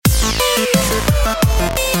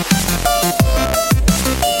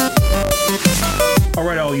All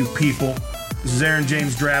right, all you people. This is Aaron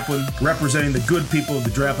James Draplin, representing the good people of the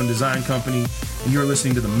Draplin Design Company, and you're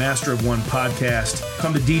listening to the Master of One podcast.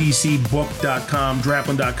 Come to ddcbook.com,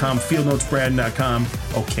 draplin.com, fieldnotesbrand.com.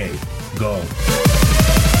 Okay, go.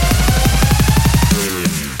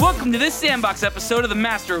 Welcome to this Sandbox episode of the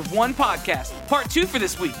Master of One podcast, part 2 for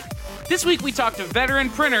this week. This week we talked to veteran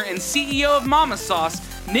printer and CEO of Mama Sauce,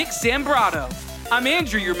 Nick Sambrato. I'm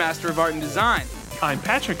Andrew, your Master of Art and Design. I'm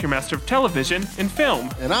Patrick, your Master of Television and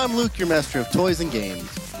Film. And I'm Luke, your Master of Toys and Games.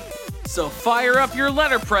 So fire up your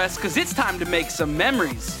letterpress, because it's time to make some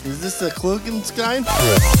memories. Is this a Klugenstein?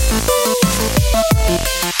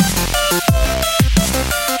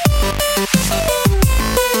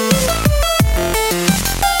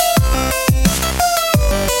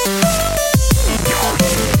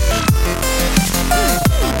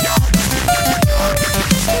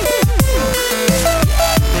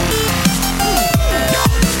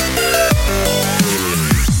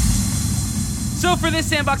 For this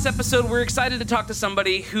Sandbox episode, we're excited to talk to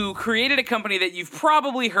somebody who created a company that you've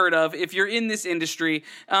probably heard of if you're in this industry.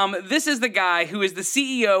 This is the guy who is the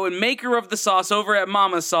CEO and maker of the sauce over at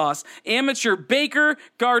Mama Sauce, amateur baker,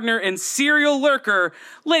 gardener, and serial lurker.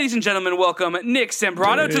 Ladies and gentlemen, welcome Nick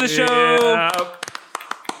Sambrato to the show.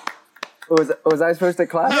 Was I supposed to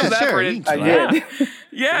clap? Yeah, sure. I did.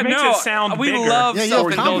 Yeah, it makes it sound we bigger. love Yeah, you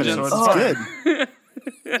have self-indulgence. confidence. It's good.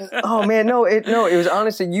 Oh man, no, it was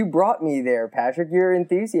honestly you brought me there, Patrick. Your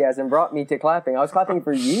enthusiasm brought me to clapping. I was clapping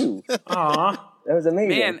for you. Aw. That was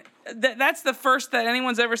amazing. Man, that's the first that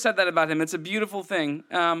anyone's ever said that about him. It's a beautiful thing.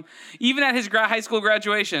 Even at his high school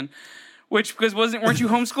graduation, weren't you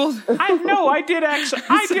homeschooled? I did actually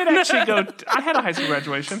go. I had a high school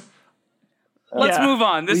graduation. Let's move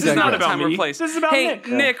on. This is not a time or me. place. This is about Nick.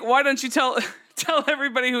 Nick. Nick, why don't you tell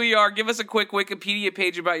everybody who you are? Give us a quick Wikipedia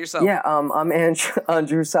page about yourself. Yeah, I'm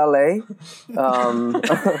Andrew Saleh,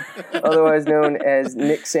 otherwise known as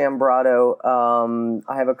Nick Sambrato.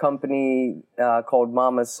 I have a company called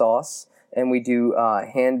Mama Sauce, and we do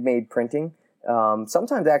handmade printing.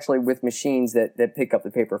 Sometimes actually with machines that pick up the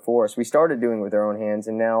paper for us. We started doing it with our own hands,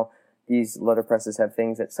 and now these letterpresses have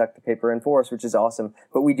things that suck the paper in for us, which is awesome.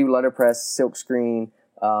 But we do letterpress, silk screen,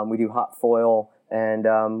 we do hot foil, and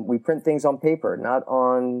we print things on paper, not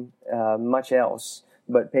on much else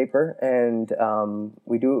but paper. And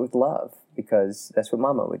we do it with love because that's what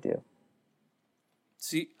Mama would do.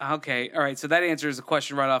 See, okay, all right. So that answers the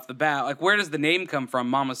question right off the bat. Like, where does the name come from,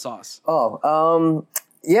 Mama Sauce?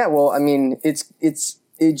 Yeah. Well, I mean, it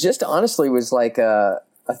just honestly was like a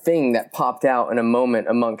thing that popped out in a moment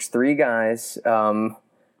amongst three guys that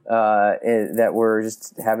were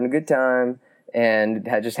just having a good time and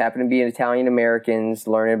had just happened to be Italian Americans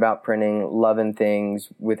learning about printing, loving things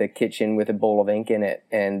with a kitchen with a bowl of ink in it.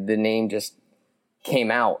 And the name just came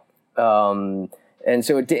out. And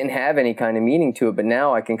so it didn't have any kind of meaning to it. But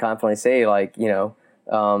now I can confidently say, like, yeah,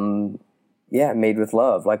 made with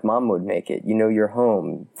love, like Mom would make it. You know, your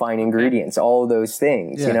home, fine ingredients, all those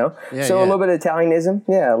things, Yeah. you know? Yeah, So yeah. a little bit of Italianism,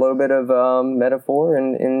 a little bit of metaphor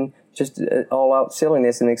and just all-out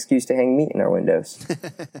silliness and an excuse to hang meat in our windows.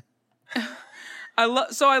 I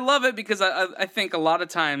love it because I think a lot of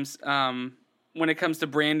times when it comes to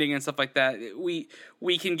branding and stuff like that,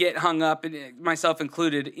 we can get hung up, myself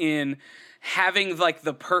included, in having like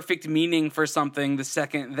the perfect meaning for something the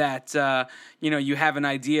second that you have an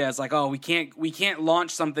idea. It's like, oh, we can't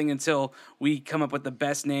launch something until we come up with the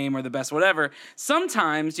best name or the best whatever.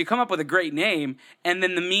 Sometimes you come up with a great name and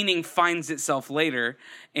then the meaning finds itself later,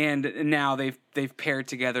 and now they've paired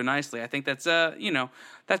together nicely. I think that's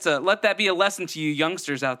let that be a lesson to you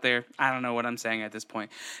youngsters out there. I don't know what I'm saying at this point.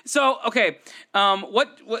 So, okay,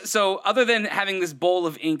 so other than having this bowl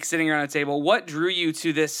of ink sitting around a table, what drew you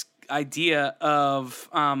to this idea of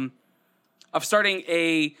starting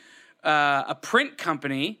a print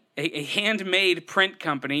company, a handmade print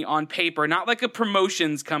company on paper, not like a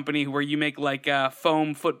promotions company where you make like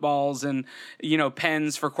foam footballs and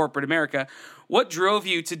pens for corporate America? What drove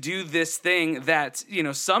you to do this thing that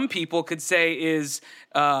some people could say is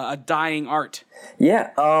a dying art?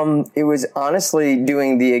 Yeah, it was honestly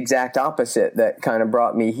doing the exact opposite that kind of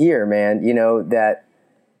brought me here, man. That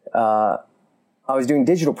I was doing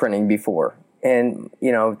digital printing before, and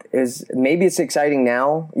maybe it's exciting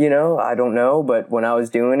now. I don't know, but when I was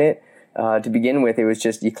doing it to begin with, it was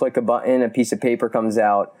just you click a button, a piece of paper comes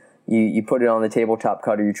out. You put it on the tabletop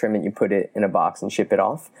cutter, you trim it, you put it in a box and ship it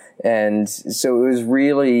off. And so it was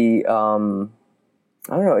really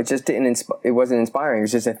I don't know. It just didn't. It wasn't inspiring. It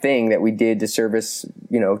was just a thing that we did to service,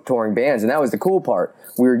 touring bands, and that was the cool part.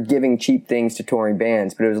 We were giving cheap things to touring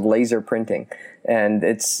bands, but it was laser printing, and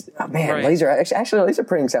it's Right. laser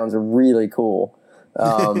printing sounds really cool.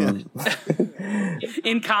 In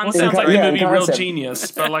concept, Sounds like Yeah, the in movie Real concept.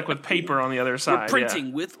 Genius, but like with paper on the other we're side.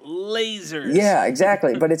 printing with lasers. Yeah,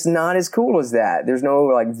 exactly. But it's not as cool as that. There's no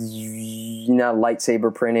like not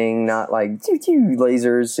lightsaber printing, not like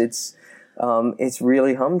lasers. It's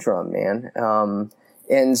really humdrum, man.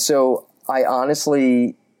 And so I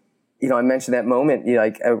honestly, I mentioned that moment,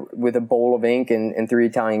 with a bowl of ink and 3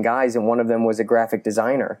 Italian guys, and one of them was a graphic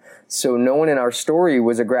designer. So no one in our story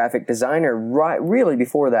was a graphic designer. Right, really,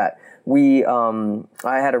 before that,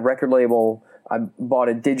 I had a record label. I bought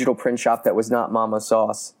a digital print shop that was not Mama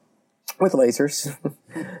Sauce with lasers,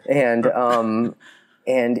 and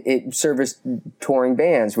it serviced touring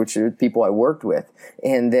bands, which are people I worked with.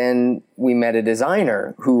 And then we met a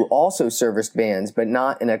designer who also serviced bands, but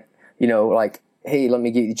not in a, hey, let me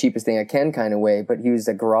get you the cheapest thing I can kind of way. But he was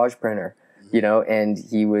a garage printer, and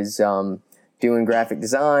he was doing graphic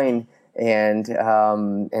design and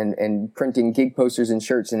printing gig posters and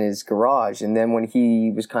shirts in his garage. And then when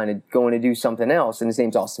he was kind of going to do something else, and his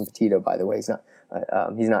name's Austin Petito, by the way, he's not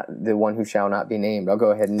the one who shall not be named. I'll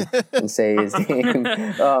go ahead and say his name,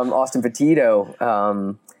 Austin Petito.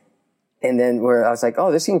 And then where I was like,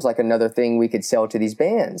 oh, this seems like another thing we could sell to these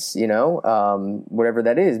bands, whatever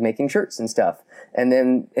that is, making shirts and stuff. And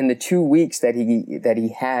then in the 2 weeks that he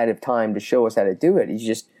had of time to show us how to do it,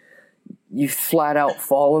 you flat out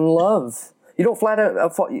fall in love. You don't flat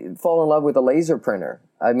out fall in love with a laser printer.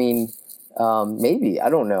 I mean, maybe, I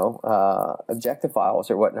don't know,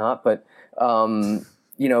 objectophiles or whatnot, but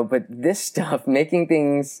but this stuff, making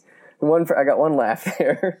things, I got one laugh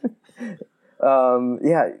there.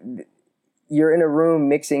 You're in a room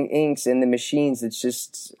mixing inks and the machines. It's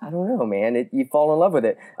just, I don't know, man. You fall in love with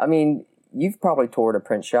it. I mean, you've probably toured a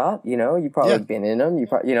print shop, you've probably been in them.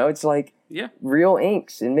 It's like real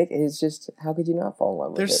inks, and it's just, how could you not fall in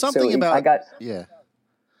love with it? There's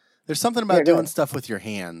something about doing stuff with your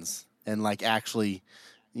hands and like actually,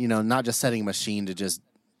 not just setting a machine to just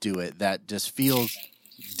do it. That just feels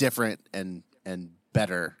different and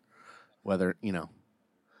better, whether,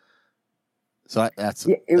 So that's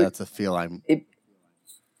a feel I'm.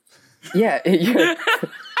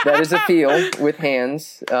 That is a feel with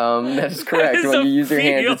hands. That is correct. When you use your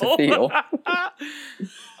hands, it's a feel.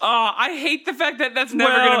 I hate the fact that that's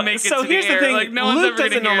never going to make it to here's the air. The thing. Like, no one's Luke ever doesn't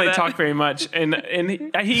gonna hear normally that. talk very much, and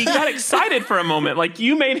he got excited for a moment. Like,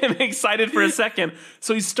 you made him excited for a second,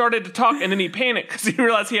 so he started to talk, and then he panicked because he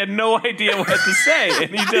realized he had no idea what to say, and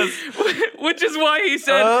he just, which is why he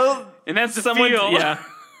said, and that's the feel. Yeah.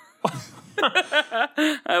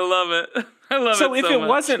 I love it. So if it much.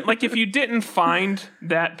 wasn't, like, if you didn't find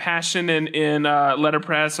that passion in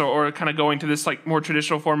letterpress or kind of going to this like more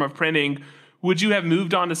traditional form of printing, would you have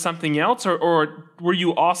moved on to something else, or were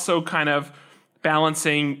you also kind of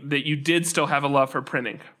balancing that you did still have a love for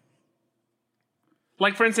printing?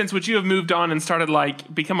 Like, for instance, would you have moved on and started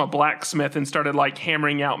like become a blacksmith and started like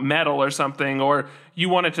hammering out metal or something, or you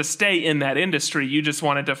wanted to stay in that industry, you just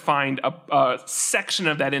wanted to find a section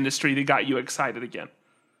of that industry that got you excited again?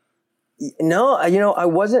 No, I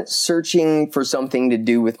wasn't searching for something to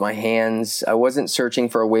do with my hands. I wasn't searching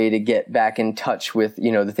for a way to get back in touch with,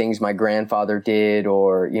 the things my grandfather did,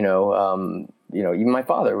 or, even my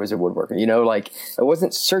father was a woodworker, I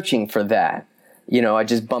wasn't searching for that. I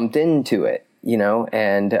just bumped into it,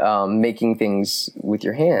 and making things with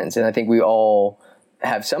your hands. And I think we all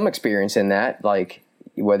have some experience in that, like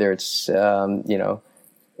whether it's,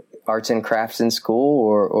 arts and crafts in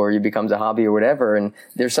school or it becomes a hobby or whatever. And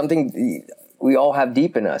there's something we all have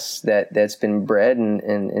deep in us that's been bred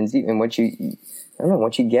and deep. And once you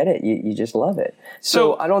get it, you just love it.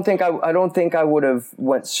 So I don't think I would have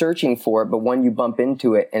went searching for it, but when you bump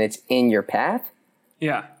into it and it's in your path,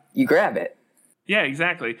 you grab it. Yeah,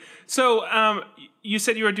 exactly. So you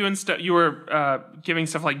said you were doing stuff, you were giving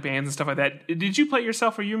stuff like bands and stuff like that. Did you play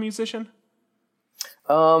yourself? Are you a musician?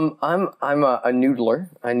 I'm a noodler.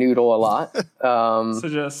 I noodle a lot. So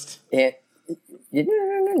just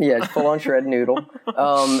it's full on shred noodle.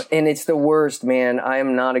 And it's the worst, man. I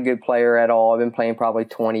am not a good player at all. I've been playing probably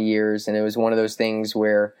 20 years, and it was one of those things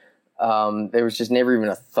where there was just never even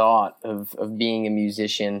a thought of being a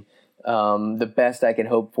musician. The best I could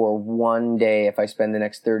hope for one day, if I spend the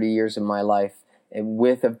next 30 years of my life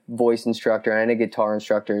with a voice instructor and a guitar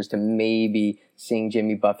instructor, is to maybe sing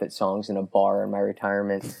Jimmy Buffett songs in a bar in my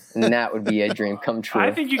retirement. And that would be a dream come true.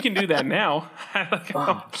 I think you can do that now.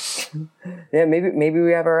 Yeah, maybe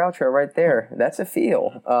we have our outro right there. That's a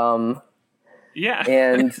feel. Yeah.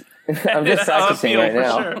 And I'm just practicing right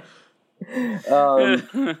now.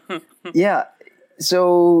 Sure. Yeah.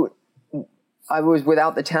 So I was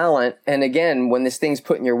without the talent. And again, when this thing's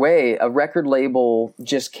put in your way, a record label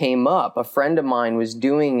just came up. A friend of mine was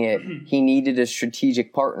doing it. He needed a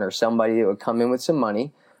strategic partner, somebody that would come in with some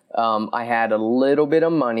money. I had a little bit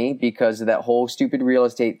of money because of that whole stupid real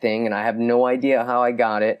estate thing. And I have no idea how I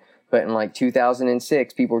got it. But in like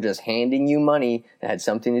 2006, people were just handing you money that had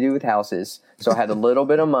something to do with houses. So I had a little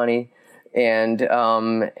bit of money. And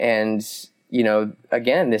you know,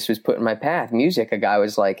 again, this was put in my path. Music, a guy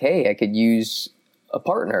was like, hey, I could use a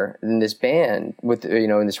partner in this band with, you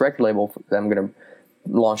know, in this record label that I'm going to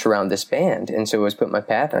launch around this band. And so it was put in my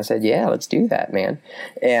path. And I said, yeah, let's do that, man.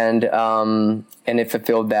 And it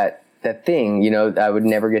fulfilled that thing, you know, I would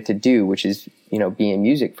never get to do, which is, you know, be in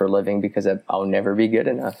music for a living because I'll never be good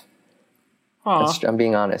enough. I'm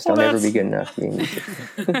being honest. I'll never be good enough to be in music.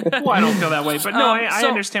 Well, I don't feel that way. But no, I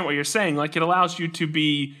understand what you're saying. Like, it allows you to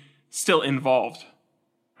be still involved.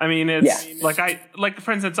 I mean, it's like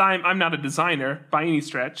for instance, I'm not a designer by any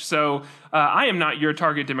stretch, so I am not your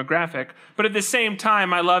target demographic. But at the same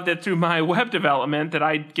time, I love that through my web development that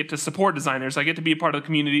I get to support designers. I get to be a part of the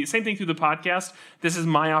community. Same thing through the podcast. This is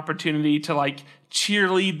my opportunity to like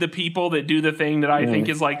cheerlead the people that do the thing that I think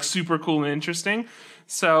is like super cool and interesting.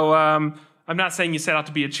 So I'm not saying you set out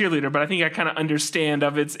to be a cheerleader, but I think I kind of understand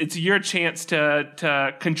of it's your chance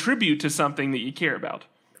to contribute to something that you care about.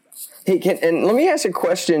 Hey, and let me ask a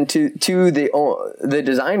question to the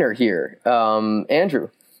designer here, Andrew.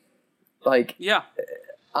 Like, yeah,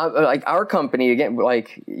 like our company again,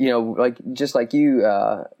 like, you know, like just like you,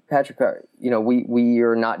 Patrick. You know, we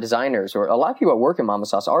are not designers, or a lot of people that work in Mama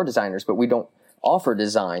Sauce are designers, but we don't offer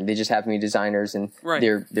design. They just happen to be designers, and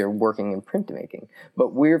they're working in printmaking.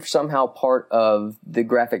 But we're somehow part of the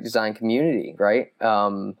graphic design community, right?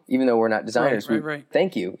 Even though we're not designers, right.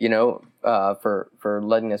 Thank you, you know, for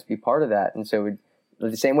letting us be part of that. And so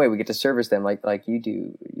the same way we get to service them like you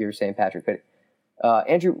do. You're saying, Patrick, but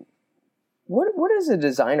Andrew, what is a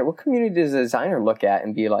designer? What community does a designer look at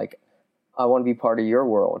and be like, I want to be part of your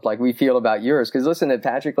world, like we feel about yours? Because listen to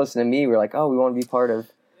Patrick, listen to me. We're like, oh, we want to be part of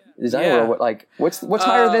design world. Like, what's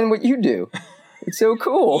higher than what you do? It's so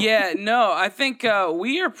cool. Yeah, no, I think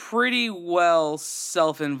we are pretty well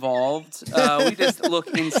self-involved. We just look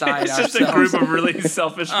inside it's ourselves. Just a group of really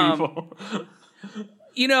selfish people.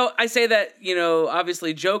 You know, I say that, you know,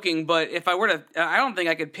 obviously joking, but if I were to, I don't think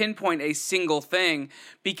I could pinpoint a single thing,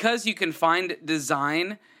 because you can find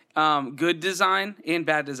design, good design and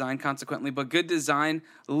bad design consequently, but good design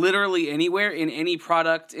literally anywhere, in any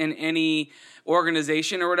product, in any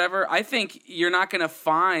organization or whatever. I think you're not going to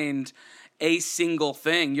find a single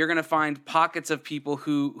thing. You're going to find pockets of people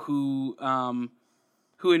who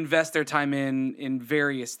invest their time in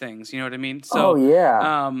various things. You know what I mean?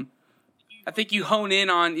 So, I think you hone in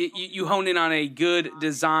on a good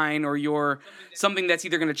design, or something that's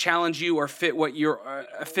either going to challenge you or fit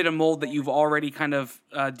fit a mold that you've already kind of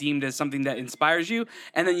deemed as something that inspires you,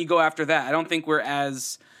 and then you go after that. I don't think we're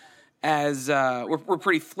we're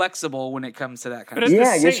pretty flexible when it comes to that kind of stuff. Yeah,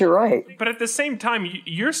 I guess you're right. But at the same time,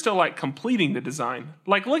 you're still like completing the design.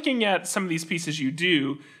 Like looking at some of these pieces you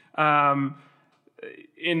do, and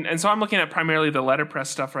so I'm looking at primarily the letterpress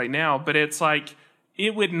stuff right now, but it's like,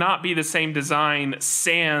 it would not be the same design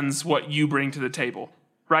sans what you bring to the table,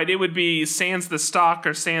 right? It would be sans the stock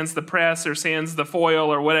or sans the press or sans the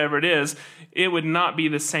foil or whatever it is. It would not be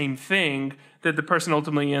the same thing that the person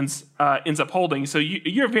ultimately ends up holding. So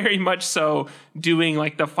you're very much so doing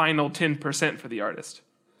like the final 10% for the artist.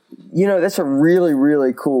 You know, that's a really,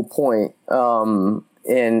 really cool point.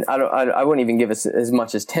 And I wouldn't even give us as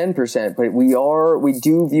much as 10%, but we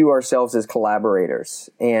do view ourselves as collaborators.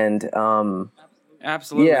 And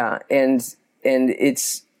absolutely. Yeah, and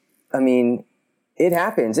it's, I mean, it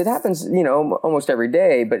happens, you know, almost every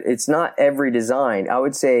day, but it's not every design. I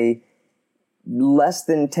would say less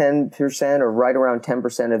than 10% or right around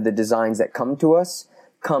 10% of the designs that come to us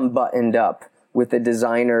come buttoned up with the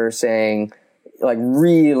designer saying, like,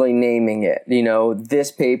 really naming it, you know,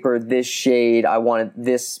 this paper, this shade, I wanted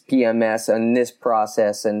this PMS and this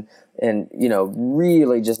process, and you know,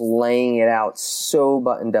 really just laying it out so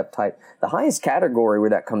buttoned up tight. The highest category where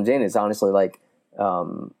that comes in is honestly like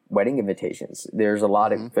wedding invitations. There's a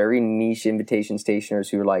lot of very niche invitation stationers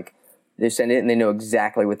who are like, they send it and they know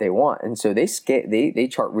exactly what they want, and so they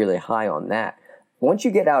chart really high on that. Once you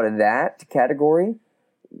get out of that category,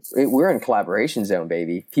 we're in collaboration zone,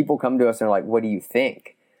 baby. People come to us and they're like, what do you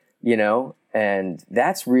think? You know, and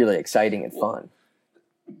that's really exciting and fun.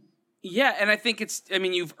 Yeah, and I think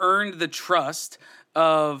you've earned the trust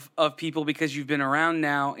of people because you've been around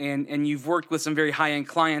now and you've worked with some very high-end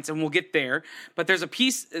clients, and we'll get there. But there's a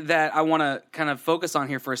piece that I want to kind of focus on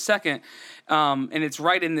here for a second, and it's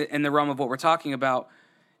right in the realm of what we're talking about.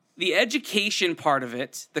 The education part of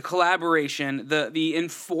it, the collaboration, the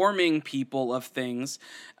informing people of things,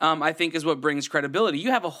 I think is what brings credibility.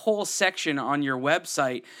 You have a whole section on your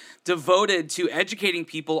website devoted to educating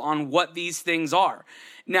people on what these things are.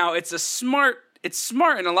 Now, it's smart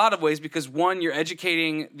in a lot of ways because, one, you're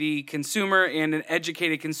educating the consumer, and an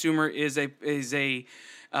educated consumer is a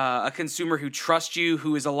consumer who trusts you,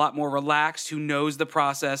 who is a lot more relaxed, who knows the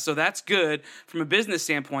process. So that's good from a business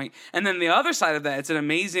standpoint. And then the other side of that, it's an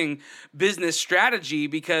amazing business strategy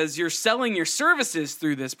because you're selling your services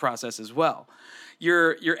through this process as well.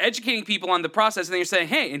 You're educating people on the process, and then you're saying,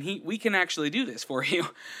 hey, and we can actually do this for you,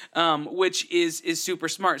 which is super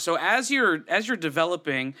smart. So as you're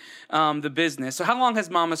developing the business, so how long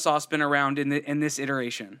has Mama Sauce been around in this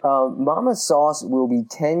iteration? Mama Sauce will be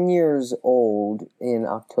 10 years old in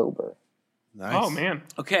October. Nice. Oh man.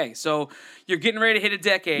 Okay, so you're getting ready to hit a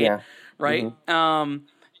decade, right? Mm-hmm.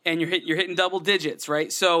 And you're hitting double digits,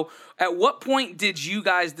 right? So at what point did you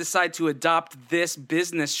guys decide to adopt this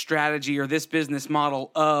business strategy or this business model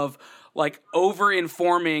of like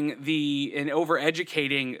over-informing and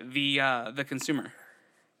over-educating the consumer?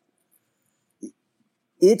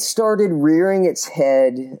 It started rearing its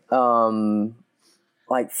head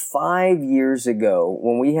like 5 years ago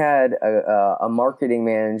when we had a marketing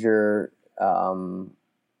manager.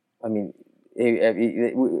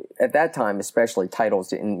 At that time, especially, titles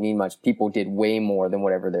didn't mean much. People did way more than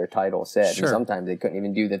whatever their title said. Sure. And sometimes they couldn't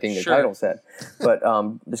even do the thing their title said. But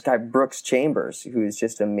this guy, Brooks Chambers, who is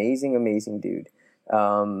just amazing dude.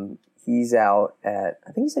 He's out I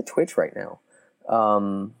think he's at Twitch right now.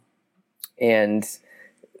 And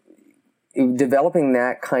developing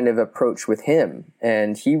that kind of approach with him.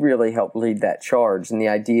 And he really helped lead that charge. And the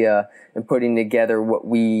idea and putting together what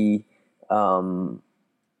we kind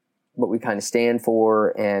of stand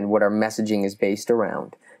for and what our messaging is based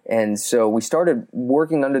around. And so we started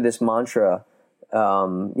working under this mantra.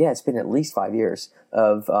 It's been at least 5 years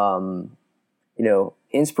of,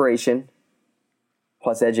 inspiration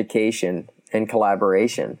plus education and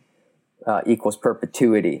collaboration equals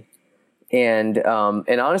perpetuity. And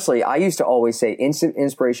honestly, I used to always say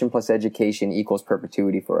inspiration plus education equals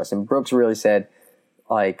perpetuity for us. And Brooks really said,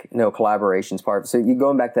 like, no, collaboration's part of it. So you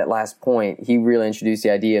going back to that last point, he really introduced the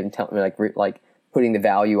idea of telling me like putting the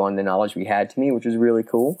value on the knowledge we had to me, which was really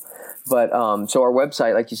cool. But so our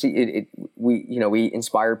website, like you see, we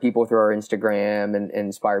inspire people through our Instagram and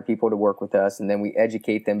inspire people to work with us, and then we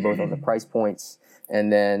educate them both on the price points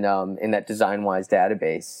and then in that DesignWise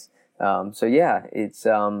database.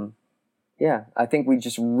 I think we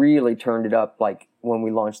just really turned it up. Like when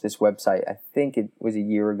we launched this website, I think it was a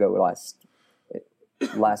year ago last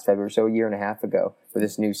February, so a year and a half ago, for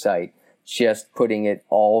this new site, just putting it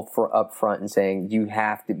all up front and saying you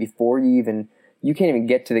have to, before you can't even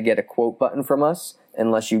get to the get a quote button from us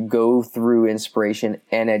unless you go through inspiration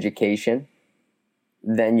and education.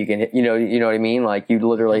 Then you can hit, you know what I mean? Like you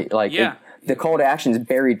literally, the call to action is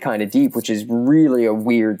buried kind of deep, which is really a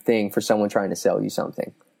weird thing for someone trying to sell you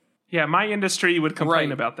something. Yeah, my industry would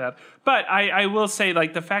complain about that. But I will say,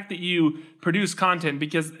 like, the fact that you produce content,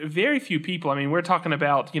 because very few people, I mean, we're talking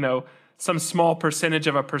about, some small percentage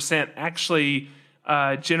of a percent actually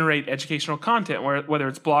generate educational content, whether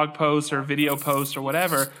it's blog posts or video posts or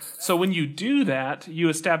whatever. So when you do that, you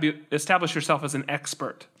establish yourself as an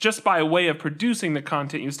expert. Just by way of producing the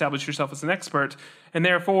content, you establish yourself as an expert. And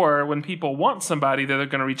therefore, when people want somebody, they're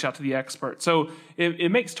going to reach out to the expert. So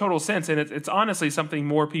it makes total sense. And it's honestly something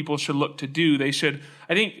more people should look to do.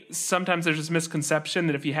 I think sometimes there's this misconception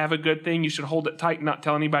that if you have a good thing, you should hold it tight and not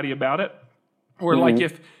tell anybody about it. Or like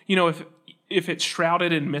if it's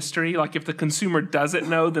shrouded in mystery, like if the consumer doesn't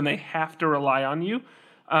know, then they have to rely on you.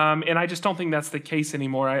 And I just don't think that's the case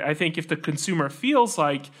anymore. I think if the consumer feels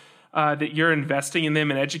like that you're investing in them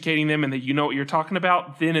and educating them and that you know what you're talking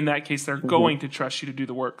about, then in that case, they're going to trust you to do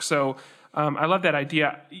the work. So I love that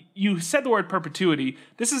idea. You said the word perpetuity.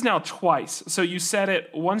 This is now twice. So you said it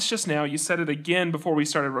once just now. You said it again before we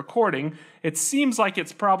started recording. It seems like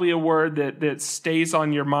it's probably a word that stays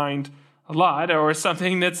on your mind a lot, or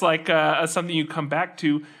something that's like something you come back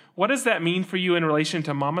to. What does that mean for you in relation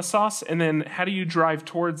to Mama Sauce? And then how do you drive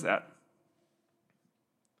towards that?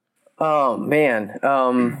 Oh, man.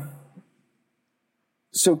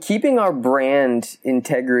 So keeping our brand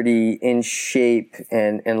integrity in shape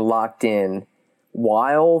and locked in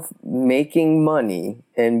while making money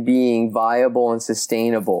and being viable and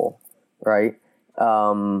sustainable, right,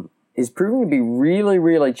 is proving to be really,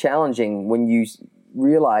 really challenging when you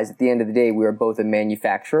realize at the end of the day we are both a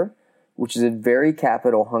manufacturer, which is a very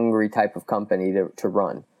capital hungry type of company to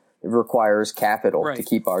run. It requires capital to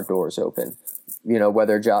keep our doors open. You know,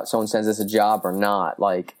 whether someone sends us a job or not,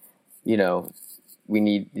 like, you know, we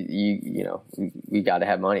need, we got to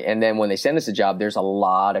have money. And then when they send us a job, there's a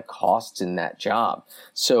lot of costs in that job.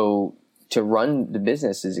 So to run the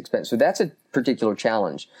business is expensive. So that's a particular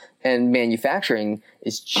challenge. And manufacturing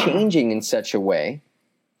is changing in such a way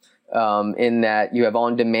in that you have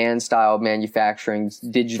on-demand style manufacturing,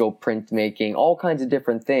 digital printmaking, all kinds of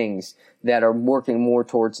different things that are working more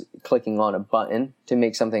towards clicking on a button to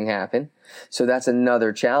make something happen. So that's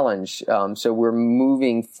another challenge. So we're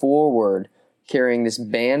moving forward, carrying this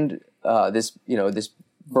this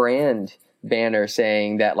brand banner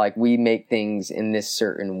saying that like we make things in this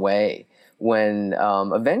certain way. When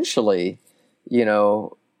eventually, you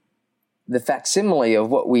know, the facsimile of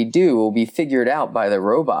what we do will be figured out by the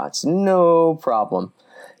robots, no problem.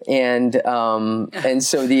 And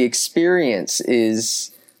so the experience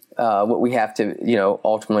is what we have to, you know,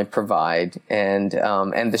 ultimately provide, and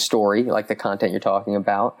the story, like the content you're talking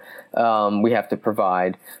about, we have to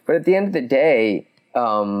provide. But at the end of the day,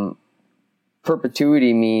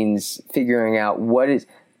 perpetuity means figuring out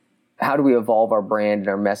how do we evolve our brand and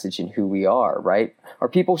our message and who we are, right? Are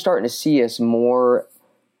people starting to see us more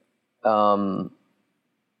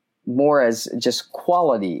as just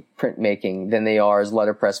quality printmaking than they are as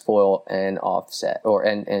letterpress, foil, and offset, or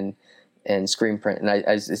and screen print? And I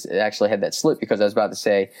actually had that slip because I was about to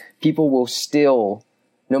say people will still,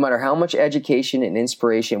 no matter how much education and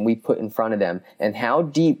inspiration we put in front of them and how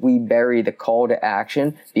deep we bury the call to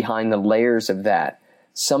action behind the layers of that,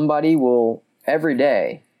 somebody will every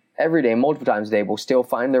day, multiple times a day, will still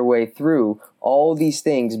find their way through all these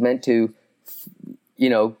things meant to, you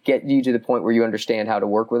know, get you to the point where you understand how to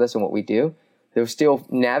work with us and what we do. They'll still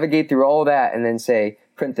navigate through all that and then say,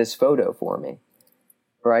 print this photo for me,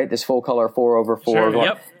 right? This full color 4/4. Sure,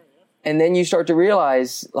 yep. And then you start to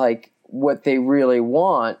realize like what they really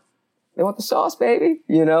want. They want the sauce, baby,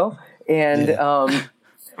 you know? And,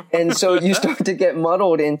 and so you start to get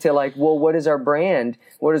muddled into like, well, what is our brand?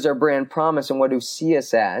 What is our brand promise? And what do we see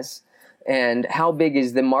us as? And how big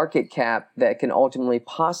is the market cap that can ultimately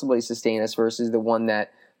possibly sustain us versus the one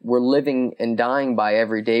that we're living and dying by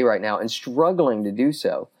every day right now and struggling to do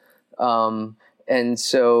so. And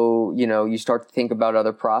so, you know, you start to think about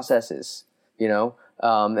other processes, you know,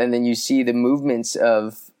 and then you see the movements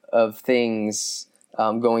of things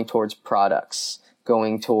going towards products,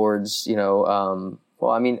 going towards, you know,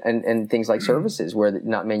 and things like services where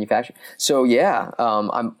not manufacturing. So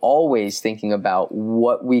I'm always thinking about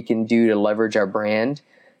what we can do to leverage our brand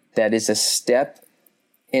that is a step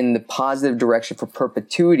in the positive direction for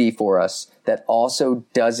perpetuity for us that also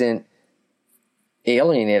doesn't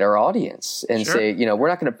alienate our audience and say, you know, we're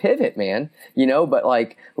not going to pivot, man, you know, but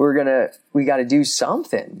like we got to do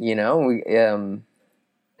something, you know,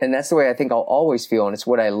 and that's the way I think I'll always feel. And it's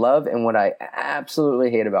what I love and what I absolutely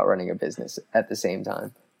hate about running a business at the same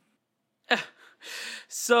time.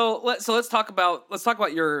 So let's talk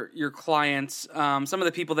about your clients, some of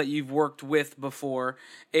the people that you've worked with before,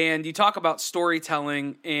 and you talk about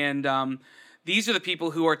storytelling, and these are the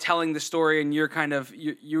people who are telling the story, and you're kind of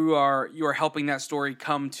you are helping that story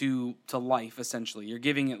come to life. Essentially, you're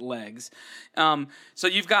giving it legs. So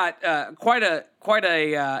you've got quite a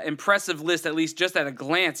impressive list, at least just at a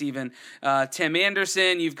glance. Even Tim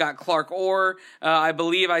Anderson, you've got Clark Orr. I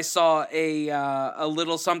believe I saw a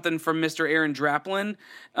little something from Mr. Aaron Draplin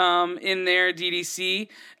in there. DDC.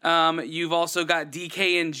 You've also got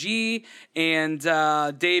DKNG and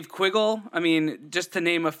Dave Quiggle. I mean, just to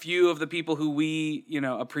name a few of the people who we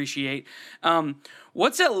appreciate.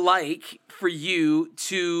 What's it like for you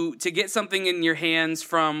to get something in your hands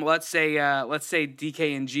from let's say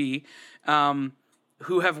DKNG,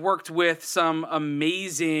 who have worked with some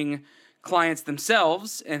amazing clients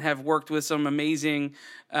themselves and have worked with some amazing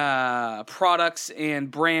products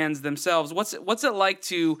and brands themselves? What's it like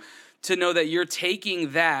to know that you're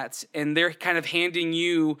taking that and they're kind of handing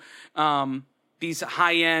you these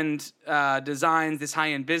high-end designs, this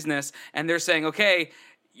high-end business, and they're saying, okay,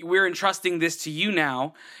 we're entrusting this to you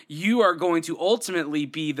now. You are going to ultimately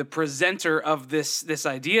be the presenter of this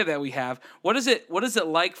idea that we have. What is it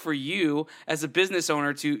like for you as a business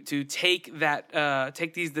owner to take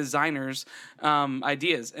these designers'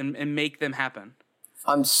 ideas and make them happen?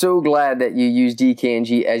 I'm so glad that you use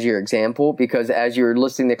DKNG as your example, because as you're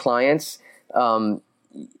listening to clients,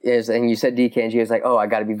 and you said DKNG, I was like, oh, I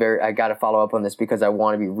got to follow up on this because I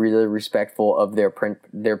want to be really respectful of their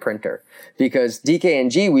printer. Because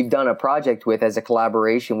DKNG, we've done a project with as a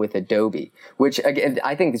collaboration with Adobe, which again,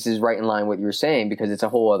 I think this is right in line with what you're saying because it's a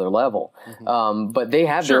whole other level. But they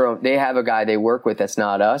have they have a guy they work with that's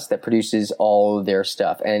not us that produces all of their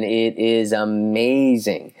stuff, and it is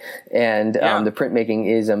amazing. And the printmaking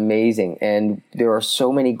is amazing, and there are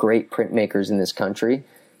so many great printmakers in this country.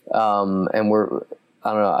 And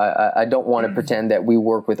I don't know. I don't want to pretend that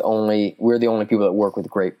we're the only people that work with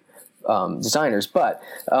great designers. But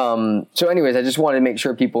so, anyways, I just wanted to make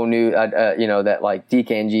sure people knew, that like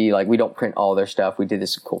DKNG, like we don't print all their stuff. We did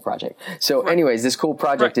this cool project. So, anyways, this cool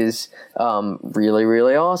project is really,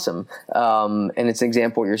 really awesome. And it's an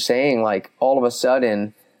example of what you're saying. Like all of a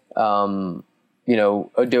sudden,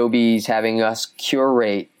 Adobe's having us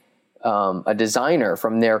curate a designer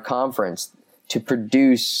from their conference to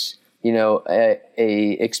produce, a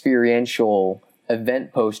experiential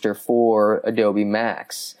event poster for Adobe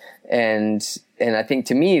Max. And I think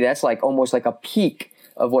to me, that's like almost like a peak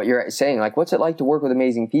of what you're saying. Like, what's it like to work with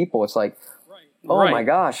amazing people? It's like, my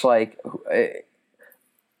gosh, like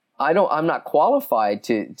I'm not qualified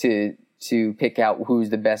to pick out who's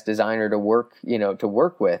the best designer to work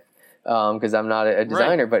with. Cause I'm not a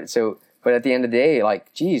designer, but at the end of the day,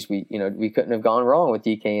 like, geez, we couldn't have gone wrong with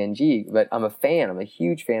DKNG, but I'm a fan. I'm a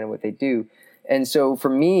huge fan of what they do. And so for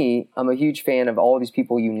me, I'm a huge fan of all of these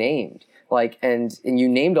people you named. Like, and you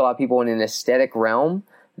named a lot of people in an aesthetic realm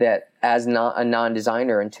that as not a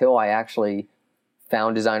non-designer, until I actually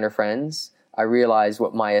found designer friends, I realized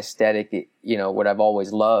what my aesthetic, what I've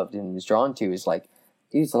always loved and was drawn to is like,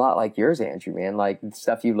 dude, it's a lot like yours, Andrew, man. Like the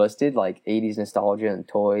stuff you listed, like 80s nostalgia and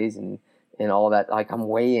toys and all that. Like I'm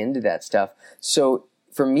way into that stuff. So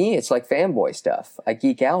for me, it's like fanboy stuff. I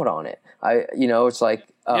geek out on it. It's like,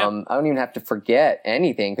 I don't even have to forget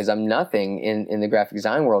anything because I'm nothing in the graphic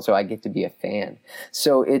design world. So I get to be a fan.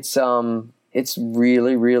 So it's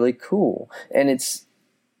really, really cool. And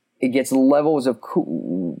it gets levels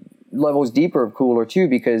deeper of cooler too,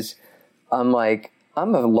 because I'm like,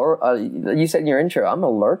 you said in your intro, I'm a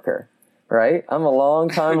lurker. Right? I'm a long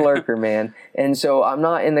time lurker, man. And so I'm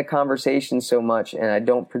not in the conversation so much, and I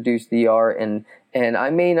don't produce the art, and I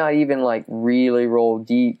may not even like really roll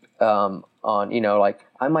deep on, like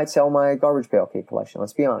I might sell my garbage pail cake collection.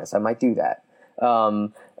 Let's be honest. I might do that.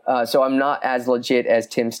 So I'm not as legit as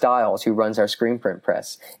Tim Stiles, who runs our screen print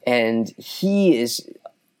press. And he is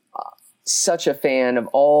such a fan of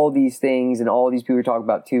all these things and all these people we talk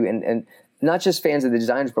about too. And not just fans of the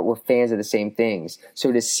designers, but we're fans of the same things.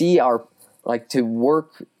 So to see our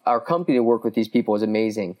company to work with these people is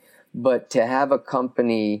amazing. But to have a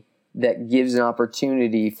company that gives an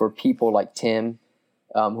opportunity for people like Tim,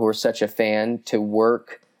 who are such a fan, to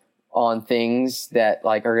work on things that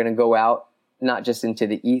like are going to go out, not just into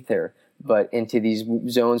the ether, but into these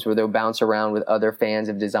zones where they'll bounce around with other fans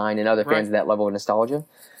of design and other fans of that level of nostalgia.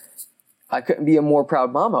 I couldn't be a more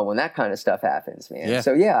proud mama when that kind of stuff happens, man. Yeah.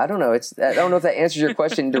 So I don't know. I don't know if that answers your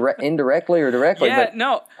question indirectly or directly. But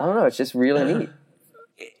no, I don't know. It's just really neat.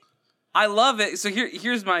 I love it. So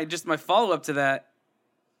here's my follow up to that.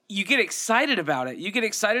 You get excited about it. You get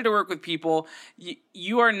excited to work with people.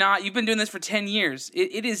 You've been doing this for 10 years.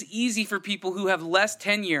 It is easy for people who have less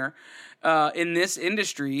tenure in this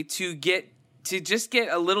industry to just get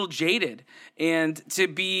a little jaded and to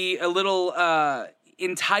be a little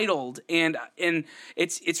entitled, and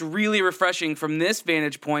it's really refreshing from this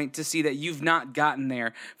vantage point to see that you've not gotten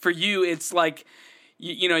there. For you, it's like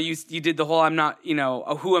you did the whole I'm not,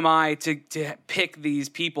 who am I to pick these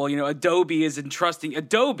people? Adobe is entrusting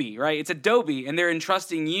Adobe, right? It's Adobe, and they're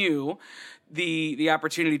entrusting you the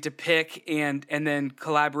opportunity to pick and then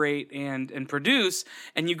collaborate and produce,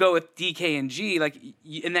 and you go with DKNG,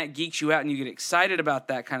 and that geeks you out and you get excited about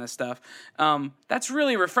that kind of stuff. That's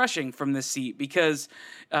really refreshing from this seat because,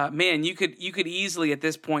 man, you could easily at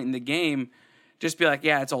this point in the game just be like,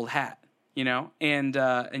 yeah, it's old hat, and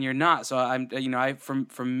you're not. So I'm,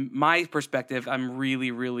 from my perspective, I'm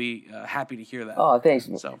really, really happy to hear that. Oh, thanks.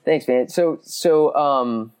 Thanks, man.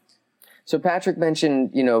 So Patrick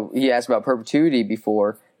mentioned, he asked about perpetuity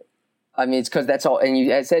before. I mean, it's because that's all, and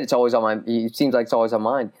you said it's always on my, it seems like it's always on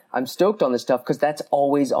mine. I'm stoked on this stuff because that's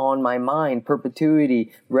always on my mind.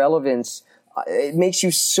 Perpetuity, relevance. It makes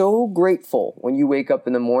you so grateful when you wake up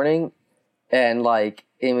in the morning and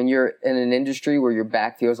when you're in an industry where your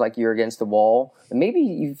back feels like you're against the wall. And maybe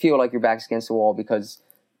you feel like your back's against the wall because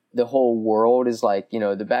the whole world is like,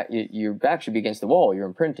 your back should be against the wall. You're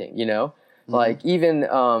imprinting, Mm-hmm. Like even,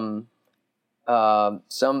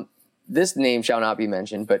 this name shall not be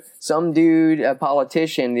mentioned, but some dude, a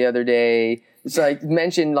politician the other day, It's like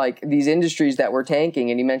mentioned like these industries that were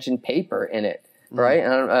tanking, and he mentioned paper in it, right?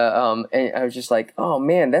 And I was just like, oh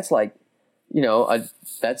man, that's like,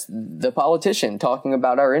 that's the politician talking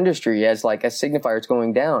about our industry as like a signifier it's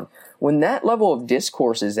going down. When that level of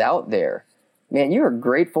discourse is out there, man, you are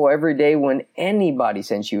grateful every day when anybody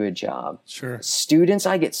sends you a job. Sure. Students,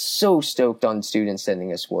 I get so stoked on students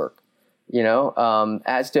sending us work,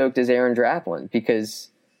 as stoked as Aaron Draplin, because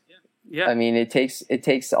I mean, it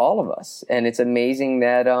takes all of us. And it's amazing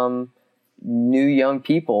that new young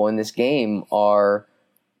people in this game are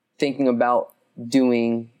thinking about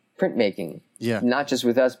doing printmaking. Yeah. Not just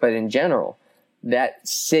with us, but in general. That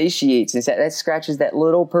satiates and that scratches that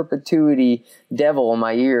little perpetuity devil in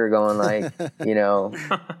my ear going like, like,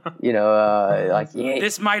 yeah,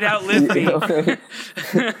 this might outlive me.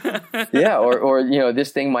 Yeah. Or,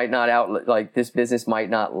 this thing might not like this business might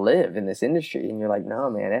not live in this industry. And you're like, no,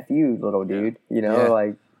 man, F you, little dude,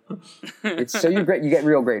 like it's so you get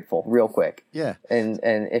real grateful real quick. Yeah. And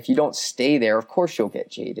if you don't stay there, of course you'll get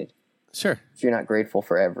jaded. Sure. If you're not grateful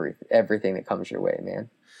for everything that comes your way, man.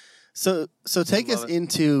 So take us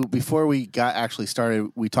into, before we got actually started,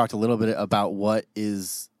 we talked a little bit about what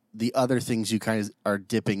is the other things you kind of are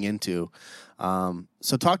dipping into.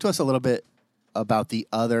 So talk to us a little bit about the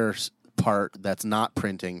other part that's not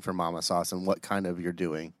printing for Mama Sauce and what kind of you're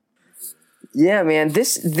doing. Yeah, man,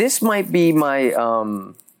 this might be my, I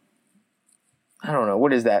don't know,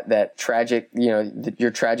 what is that tragic,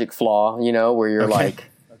 your tragic flaw, where you're like,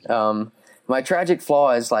 my tragic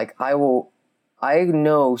flaw is like, I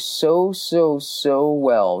know so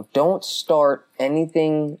well, don't start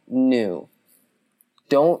anything new.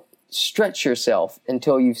 Don't stretch yourself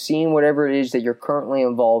until you've seen whatever it is that you're currently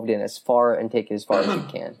involved in and take it as far as you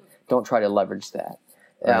can. Don't try to leverage that.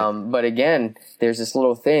 Right. But again, there's this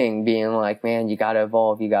little thing being like, man, you got to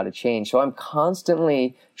evolve, you got to change. So I'm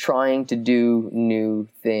constantly trying to do new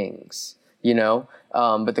things,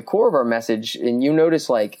 but the core of our message, and you notice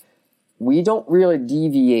like, we don't really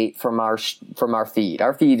deviate from our feed.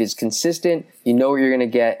 Our feed is consistent. You know what you're going to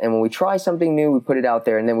get. And when we try something new, we put it out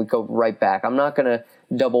there and then we go right back. I'm not going to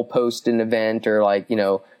double post an event or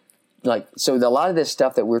so a lot of this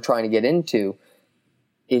stuff that we're trying to get into,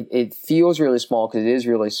 it feels really small because it is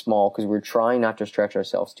really small because we're trying not to stretch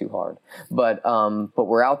ourselves too hard. But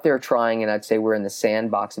we're out there trying, and I'd say we're in the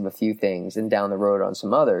sandbox of a few things and down the road on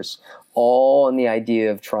some others, all in the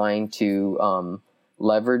idea of trying to,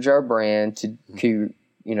 leverage our brand to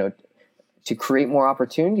create more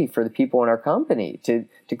opportunity for the people in our company, to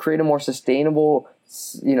create a more sustainable,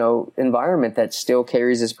 environment that still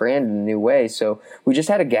carries this brand in a new way. So we just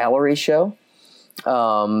had a gallery show,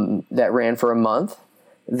 that ran for a month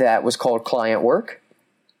that was called Client Work.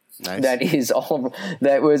 Nice.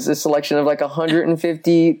 That was a selection of like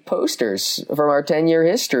 150 posters from our 10-year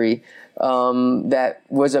history. That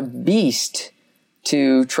was a beast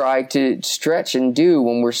to try to stretch and do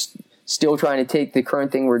when we're still trying to take the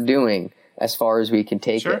current thing we're doing as far as we can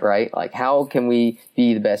take it, right? Like, how can we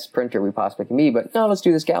be the best printer we possibly can be? But no, let's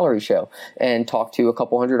do this gallery show and talk to a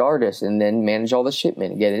couple hundred artists and then manage all the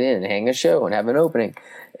shipment and get it in and hang a show and have an opening.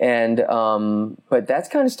 And, but that's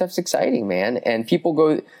kind of stuff's exciting, man. And people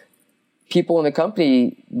in the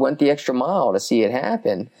company went the extra mile to see it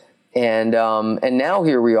happen. And now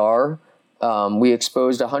here we are. We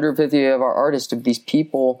exposed 150 of our artists to these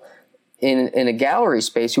people in a gallery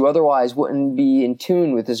space who otherwise wouldn't be in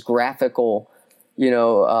tune with this graphical,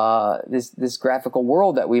 this graphical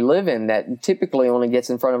world that we live in that typically only gets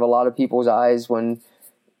in front of a lot of people's eyes when,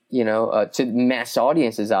 to mass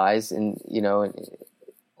audiences' eyes and, I don't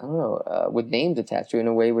know, with names attached to it in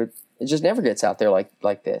a way where it just never gets out there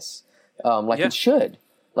like this. It should,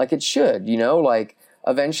 like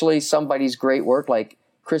eventually somebody's great work, like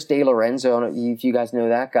Chris De Lorenzo, I don't know if you guys know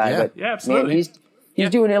that guy, but absolutely. Man, he's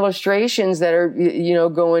doing illustrations that are,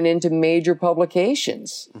 going into major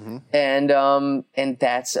publications. Mm-hmm. And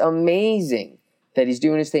that's amazing that he's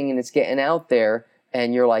doing his thing and it's getting out there.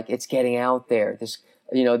 And you're like, it's getting out there. This,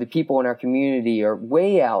 the people in our community are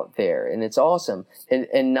way out there and it's awesome.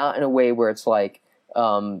 And not in a way where it's like,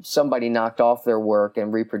 somebody knocked off their work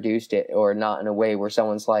and reproduced it, or not in a way where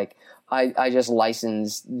someone's like, I just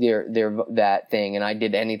licensed their that thing and I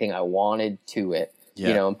did anything I wanted to it,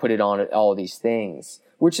 and put it on all these things.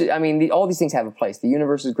 Which, I mean, all these things have a place. The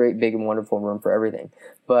universe is great, big, and wonderful, and room for everything.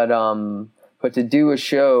 But to do a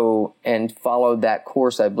show and follow that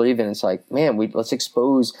course I believe in, it's like, man, let's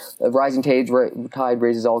expose the rising tide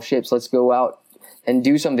raises all ships. Let's go out and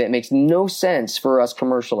do something that makes no sense for us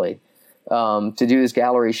commercially. To do this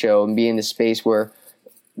gallery show and be in this space where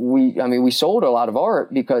we sold a lot of art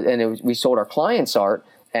we sold our clients art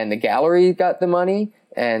and the gallery got the money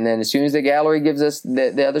And then as soon as the gallery gives us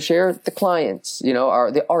the other share, the clients,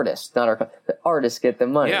 are the artists, the artists get the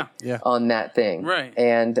money on that thing. Right.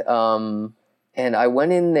 And I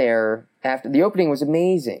went in there after the opening was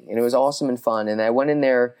amazing and it was awesome and fun. And I went in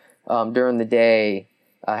there during the day.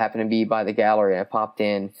 I happened to be by the gallery and I popped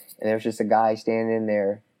in and there was just a guy standing in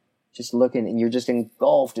there just looking, and you're just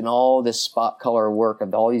engulfed in all this spot color work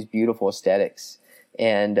of all these beautiful aesthetics.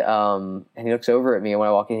 And he looks over at me, and when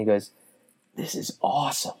I walk in, he goes, "This is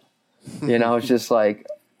awesome." It's just like,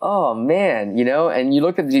 oh man, and you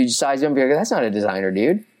look at the dude, you size him, and you're like, that's not a designer,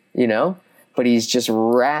 dude, but he's just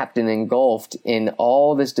wrapped and engulfed in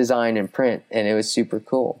all this design and print, and it was super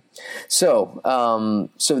cool. So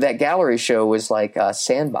that gallery show was like a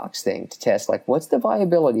Sandbox thing to test, like, what's the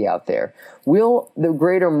viability out there? Will the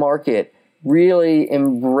greater market really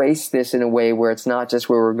embrace this in a way where it's not just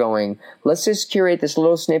where we're going, let's just curate this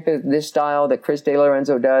little snippet of this style that Chris De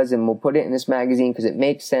Lorenzo does, and we'll put it in this magazine because it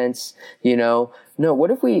makes sense, No,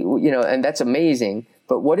 what if we, and that's amazing.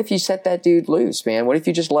 But what if you set that dude loose, man? What if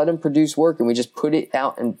you just let him produce work and we just put it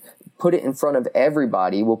out and put it in front of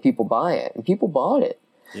everybody? Will people buy it? And people bought it.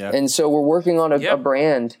 Yeah. And so we're working on a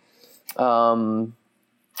brand. And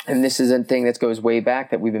this is a thing that goes way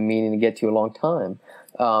back that we've been meaning to get to a long time.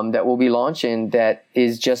 That we'll be launching that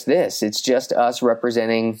is just this. It's just us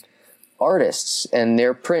representing artists and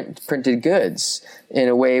their printed goods in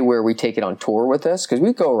a way where we take it on tour with us, because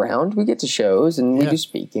we go around, we get to shows and we do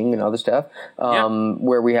speaking and other stuff,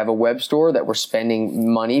 where we have a web store that we're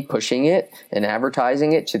spending money pushing it and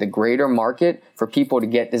advertising it to the greater market for people to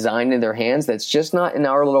get design in their hands that's just not in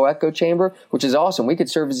our little echo chamber, which is awesome. We could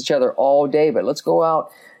service each other all day, but let's go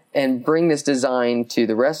out and bring this design to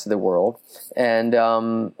the rest of the world, and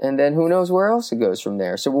then who knows where else it goes from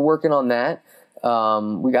there. So we're working on that.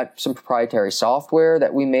 We got some proprietary software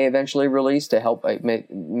that we may eventually release to help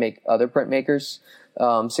make other printmakers,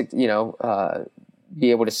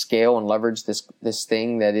 be able to scale and leverage this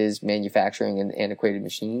thing that is manufacturing and antiquated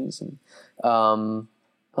machines. And I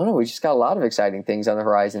don't know, we just got a lot of exciting things on the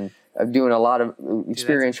horizon of doing a lot of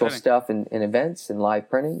experiential stuff and events and live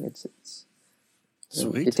printing. It's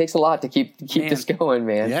sweet. It takes a lot to keep this going,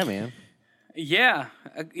 man. Yeah, man. Yeah,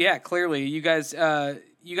 clearly you guys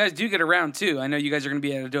do get around too. I know you guys are going to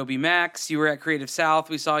be at Adobe Max. You were at Creative South.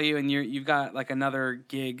 We saw you, and you've got like another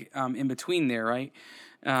gig in between there, right?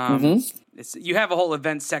 You have a whole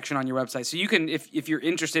event section on your website, so you can, if you're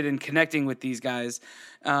interested in connecting with these guys,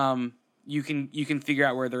 you can figure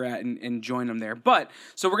out where they're at and join them there. But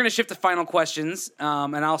so we're going to shift to final questions,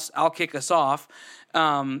 and I'll kick us off.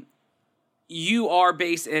 You are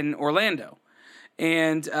based in Orlando.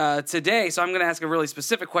 And today, so I'm going to ask a really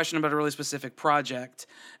specific question about a really specific project.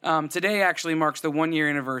 Today actually marks the 1-year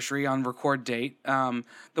anniversary on record date, the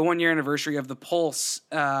 1-year anniversary of the Pulse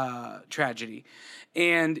tragedy.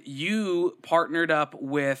 And you partnered up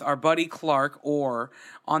with our buddy Clark Orr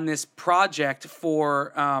on this project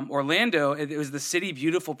for Orlando. It was the City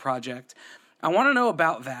Beautiful project. I want to know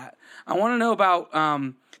about that. I want to know about,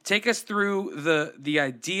 take us through the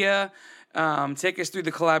idea, take us through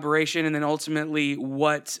the collaboration, and then ultimately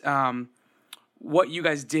what you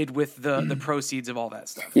guys did with the proceeds of all that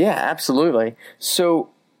stuff. Yeah, absolutely. So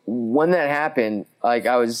when that happened, like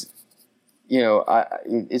I was,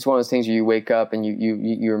 it's one of those things where you wake up and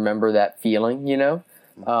you remember that feeling, your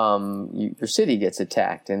city gets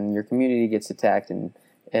attacked and your community gets attacked, and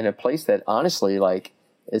a place that honestly, like,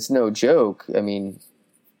 it's no joke. I mean,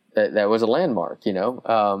 that was a landmark, and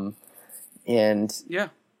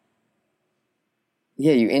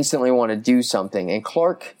you instantly want to do something. And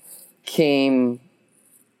Clark came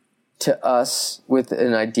to us with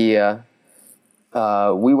an idea.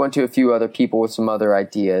 We went to a few other people with some other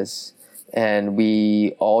ideas, and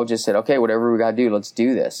we all just said, okay, whatever we got to do, let's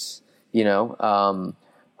do this.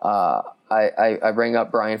 I rang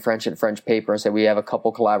up Brian French at French Paper and said, we have a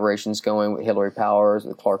couple collaborations going with Hillary Powers,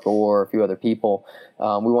 with Clark Orr, a few other people.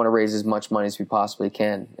 We want to raise as much money as we possibly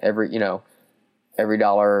can. Every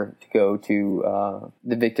dollar to go to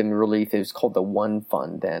the victim relief. It was called the One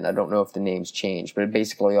Fund then. I don't know if the name's changed, but it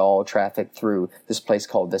basically all trafficked through this place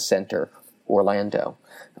called the Center, Orlando.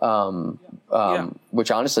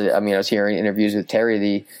 Which honestly, I mean, I was hearing interviews with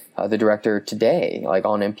Terry, the director today, like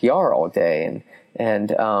on NPR all day. And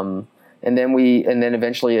then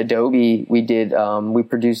eventually Adobe, we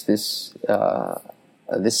produced this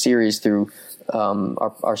series through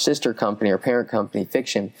our sister company, our parent company,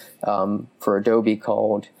 Fiction, for Adobe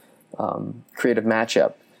called Creative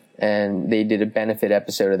Matchup. And they did a benefit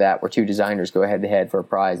episode of that where two designers go head to head for a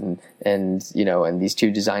prize. And these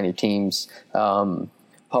two designer teams,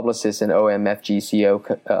 Publicis and OMFGC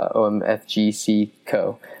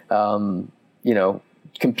Co.,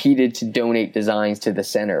 competed to donate designs to the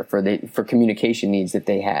center for communication needs that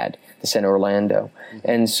they had, the Center Orlando.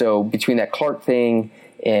 And so between that Clark thing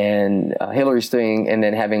and Hillary's thing, and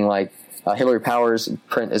then having like Hillary Powers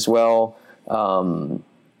print as well, and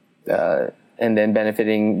then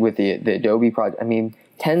benefiting with the Adobe project. I mean,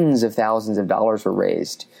 tens of thousands of dollars were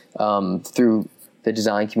raised through the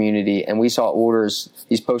design community, and we saw orders.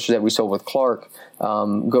 These posters that we sold with Clark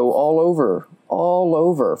go all over,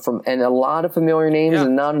 and a lot of familiar names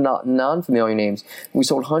and non-familiar names. We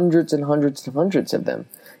sold hundreds and hundreds and hundreds of them,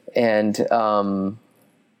 and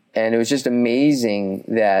it was just amazing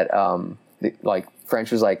that like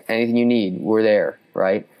French was like, anything you need, we're there,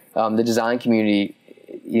 right? The design community,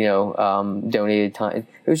 donated time.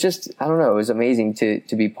 It was just, I don't know, it was amazing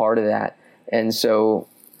to be part of that. And so,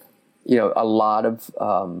 a lot of,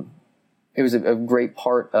 it was a great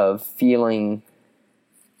part of feeling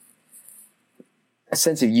a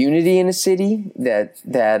sense of unity in a city that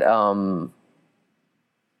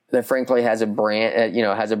frankly has a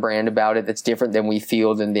brand about it that's different than we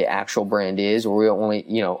feel than the actual brand is, or we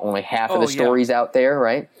only half of the stories out there.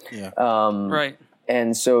 Right. Yeah. Right.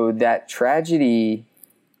 And so that tragedy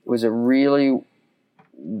was a really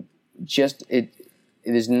just it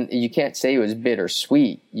is. You can't say it was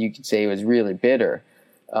bittersweet. You could say it was really bitter.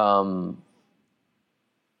 But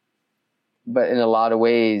in a lot of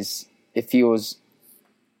ways, it feels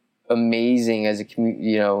amazing as a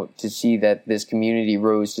to see that this community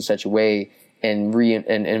rose to such a way and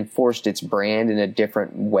enforced its brand in a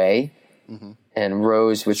different way. Mm-hmm. And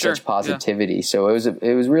rose with such positivity. Yeah. So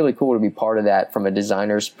it was really cool to be part of that from a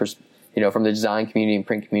designer's from the design community and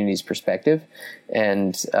print community's perspective.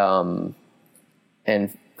 And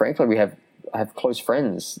frankly, I have close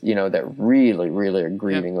friends, that really, really are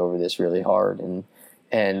grieving over this really hard.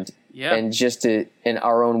 And just to, in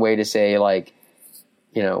our own way, to say, like,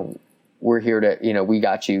 we're here to, we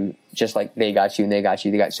got you, just like they got you and they got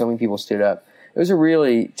you. They got so many people stood up. It was a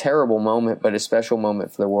really terrible moment, but a special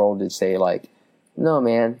moment for the world to say, like, no,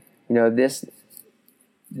 man, this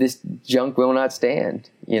junk will not stand.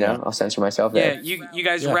 I'll censor myself there. Yeah, you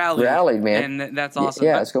guys rallied, man, and that's awesome.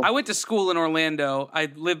 Yeah, it's cool. I went to school in Orlando. I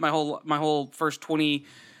lived my whole first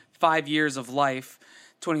 25 years of life,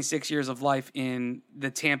 26 years of life in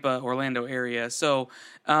the Tampa, Orlando area. So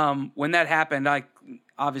when that happened, I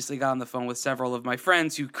obviously got on the phone with several of my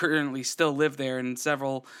friends who currently still live there, and I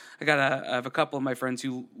have a couple of my friends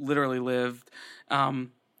who literally lived right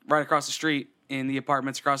across the street, in the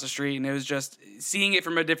apartments across the street. And it was just seeing it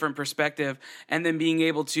from a different perspective, and then being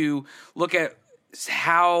able to look at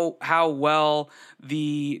how well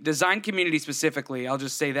the design community specifically, I'll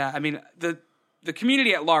just say that. I mean, the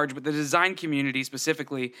community at large, but the design community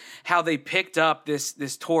specifically, how they picked up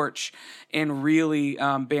this torch and really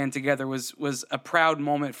band together was a proud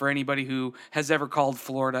moment for anybody who has ever called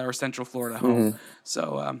Florida or Central Florida home. Mm-hmm.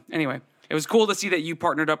 So anyway, it was cool to see that you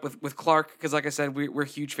partnered up with Clark, because like I said, we're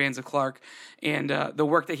huge fans of Clark, and the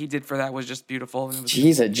work that he did for that was just beautiful. And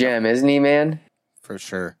he's a gem, isn't he, man? For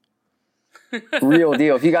sure. Real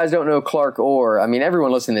deal. If you guys don't know Clark Orr, I mean,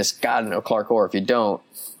 everyone listening to this gotta know Clark Orr. If you don't,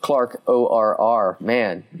 Clark ORR,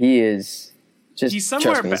 man, he is just. He's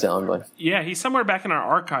somewhere. He's somewhere back in our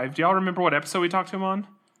archive. Do y'all remember what episode we talked to him on?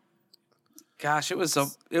 Gosh, it was.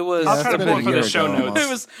 I'll try to pull it for the show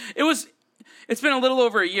notes. It's been a little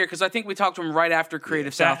over a year, because I think we talked to him right after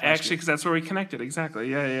Creative South. Actually, because that's where we connected. Exactly.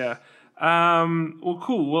 Yeah. Well,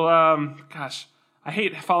 cool. Well, gosh, I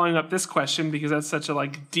hate following up this question because that's such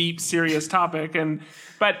a deep, serious topic,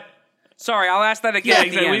 but. Sorry, I'll ask that again. Yeah,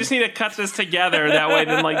 exactly. We just need to cut this together that way.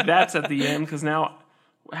 Then, that's at the end, because now,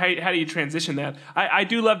 how do you transition that? I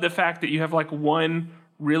do love the fact that you have one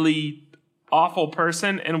really awful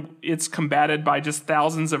person, and it's combated by just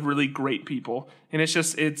thousands of really great people, and it's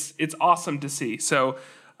just it's awesome to see. So,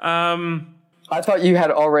 I thought you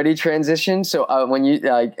had already transitioned. So when you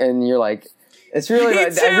and you're like. It's really I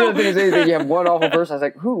really think it's that you have one awful person. I was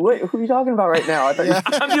like, who are you talking about right now? I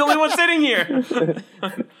thought I'm the only one sitting here.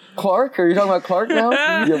 Clark? Are you talking about Clark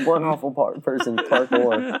now? You have one awful person, Clark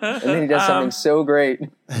Orr. And then he does something so great.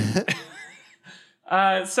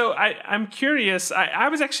 So I'm curious. I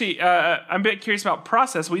was actually I'm a bit curious about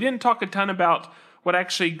process. We didn't talk a ton about what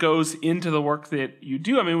actually goes into the work that you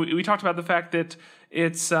do. I mean, we talked about the fact that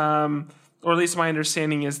it's or at least my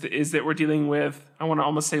understanding is that we're dealing with, I want to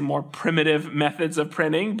almost say, more primitive methods of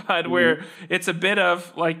printing, but where it's a bit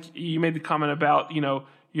of, you made the comment about,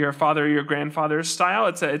 your father or your grandfather's style.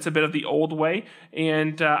 It's a bit of the old way.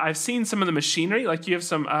 And I've seen some of the machinery. You have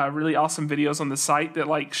some really awesome videos on the site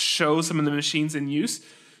that show some of the machines in use.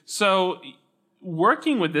 So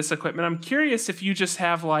working with this equipment, I'm curious if you just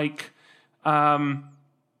have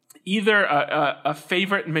either a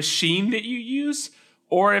favorite machine that you use,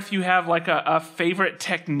 or if you have like a favorite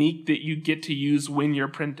technique that you get to use when you're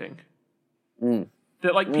printing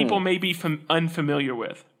that like people may be unfamiliar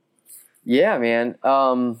with. Yeah, man.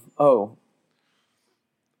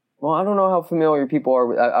 Well, I don't know how familiar people are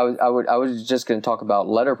with. I was just going to talk about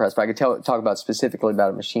letterpress, but I could talk about specifically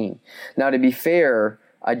about a machine. Now, to be fair,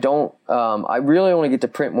 I don't. I really only get to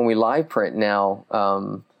print when we live print now,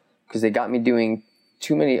 because they got me doing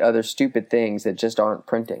too many other stupid things that just aren't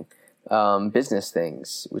printing, business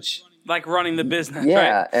things, which like running the business.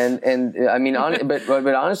 Yeah, right? and I mean, but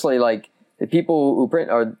honestly, like the people who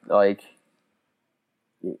print are like,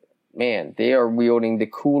 man, they are wielding the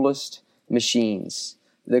coolest machines.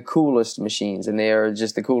 And they are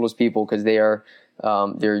just the coolest people because they are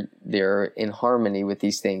they're in harmony with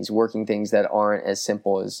these things, working things that aren't as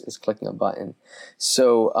simple as clicking a button.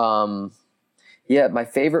 So yeah, my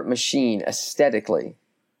favorite machine aesthetically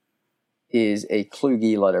is a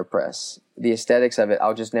Kluge letterpress. The aesthetics of it,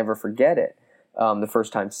 I'll just never forget it. The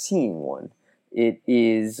first time seeing one, it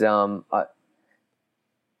is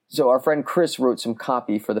so our friend Chris wrote some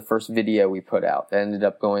copy for the first video we put out that ended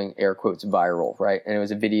up going air quotes viral, right? And it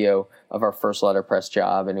was a video of our first letterpress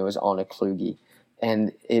job, and it was on a Kluge.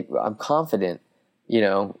 And I'm confident,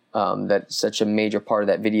 that such a major part of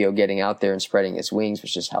that video getting out there and spreading its wings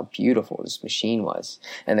was just how beautiful this machine was.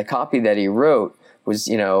 And the copy that he wrote was,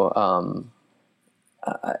 I'll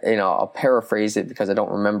paraphrase it because I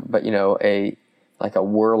don't remember, but a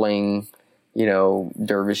whirling,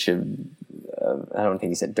 dervish of. I don't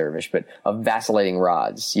think he said dervish, but of vacillating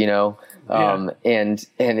rods, and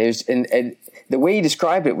it was, and the way he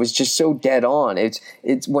described it was just so dead on. It's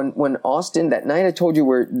when Austin, that night I told you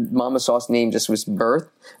where Mama Sauce name just was birthed,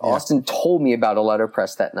 Austin told me about a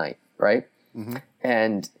letterpress that night, right? Mm-hmm.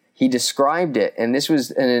 And he described it, and this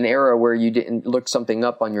was in an era where you didn't look something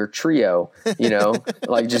up on your Trio,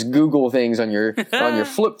 like just Google things on your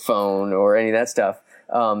flip phone or any of that stuff.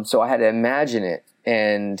 So I had to imagine it.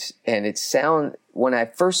 And when I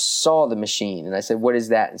first saw the machine and I said, what is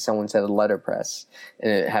that? And someone said a letterpress,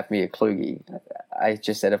 and it happened to be a Kluge. I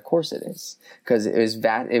just said, of course it is. Cause it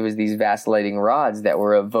was these vacillating rods that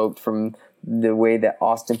were evoked from the way that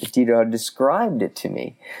Austin Petito had described it to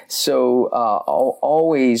me. So, I'll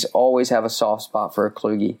always have a soft spot for a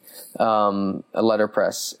Kluge, a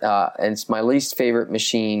letterpress. And it's my least favorite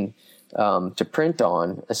machine, to print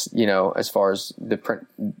on, as far as the print,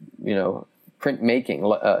 print making.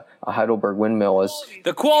 A Heidelberg windmill is...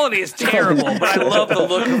 The quality is terrible, but I love the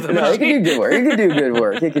look of the machine. No, it can do good work. It can do good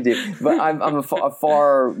work. It can do... But I'm a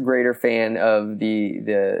far greater fan of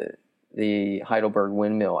the Heidelberg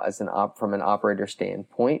windmill as from an operator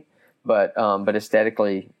standpoint. But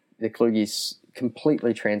aesthetically, the Kluge is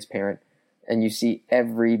completely transparent, and you see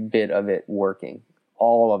every bit of it working.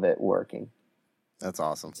 All of it working. That's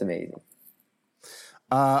awesome. It's amazing.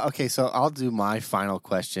 Okay, so I'll do my final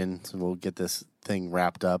question, so we'll get this thing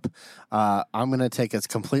wrapped up. I'm going to take a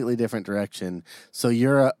completely different direction. So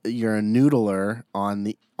you're a noodler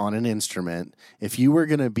on an instrument. If you were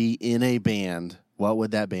going to be in a band, what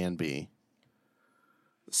would that band be?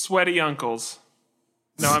 Sweaty Uncles.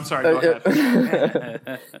 No, I'm sorry. Go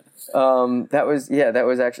ahead. That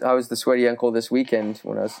was actually, I was the Sweaty Uncle this weekend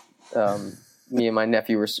when I was. Me and my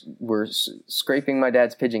nephew were scraping my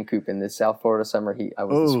dad's pigeon coop in this South Florida summer heat. I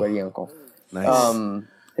was the Sweaty Uncle. Nice.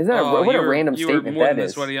 Isn't that what a random statement were more that than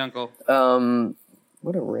is? The Sweaty Uncle.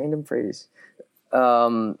 What a random phrase,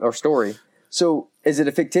 or story. So, is it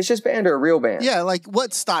a fictitious band or a real band? Yeah, like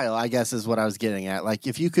what style? I guess is what I was getting at. Like,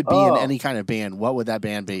 if you could be in any kind of band, what would that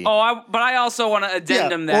band be? But I also want to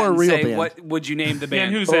addendum that and say, band. What would you name the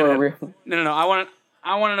band? Yeah, who's in it? No.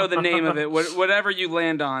 I want to know the name of it. Whatever you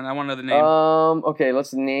land on, I want to know the name. Okay,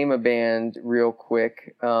 let's name a band real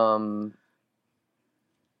quick. I'm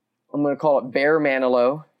going to call it Bear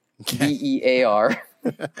Manilow. BEAR.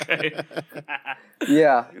 Okay.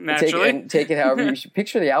 Yeah. Naturally. Take it however you should.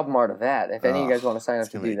 Picture the album art of that. If any of you guys want to sign up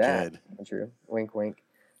to do that. Andrew, wink, wink.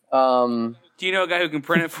 Do you know a guy who can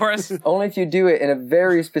print it for us? Only if you do it in a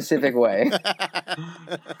very specific way.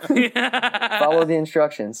 Follow the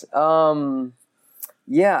instructions.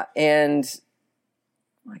 Yeah, and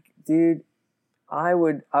like, dude, I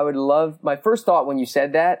would love. My first thought when you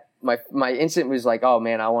said that, my instant was like, oh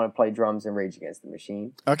man, I want to play drums and Rage Against the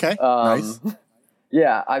Machine. Okay, nice.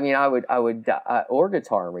 Yeah, I mean, I would, or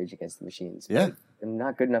guitar and Rage Against the Machines. Yeah, I'm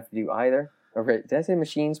not good enough to do either. Okay, did I say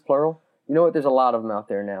machines plural? You know what? There's a lot of them out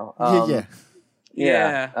there now.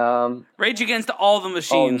 Yeah. Rage Against all the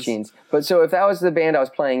machines. All the machines. But so if that was the band I was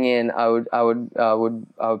playing in, I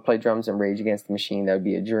would play drums and Rage Against the Machine. That would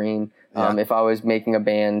be a dream. Yeah. If I was making a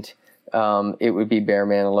band, it would be Bear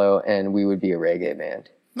Manilow, and we would be a reggae band.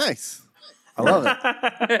 Nice. I love it.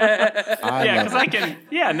 Because I can,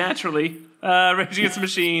 naturally. Rage Against the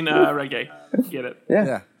Machine, reggae. Get it.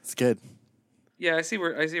 Yeah, it's good. Yeah, I see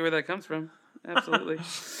where that comes from. Absolutely.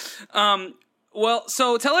 Well,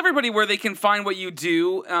 so tell everybody where they can find what you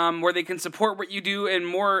do, where they can support what you do, and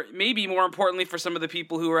maybe more importantly for some of the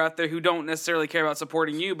people who are out there who don't necessarily care about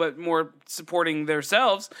supporting you, but more supporting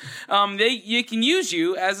themselves, you can use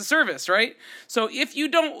you as a service, right? So if you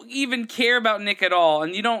don't even care about Nick at all,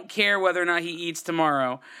 and you don't care whether or not he eats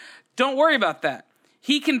tomorrow, don't worry about that.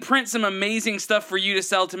 He can print some amazing stuff for you to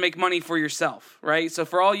sell to make money for yourself, right? So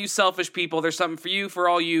for all you selfish people, there's something for you. For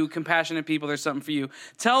all you compassionate people, there's something for you.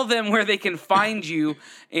 Tell them where they can find you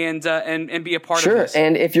and be a part of this. Sure.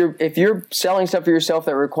 And if you're selling stuff for yourself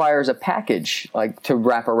that requires a package, like to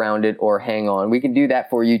wrap around it or hang on, we can do that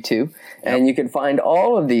for you too. Yep. And you can find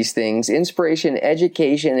all of these things, inspiration,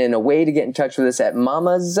 education, and a way to get in touch with us at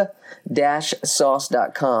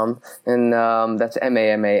mamas-sauce.com. And that's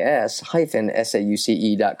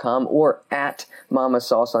MAMAS-SAUCE.com, or at Mama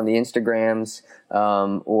Sauce on the Instagrams,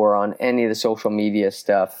 or on any of the social media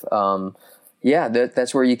stuff.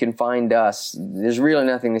 That's where you can find us. There's really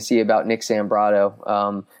nothing to see about Nick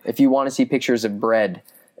Sambrato. If you want to see pictures of bread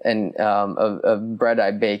and of bread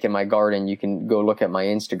I bake in my garden, you can go look at my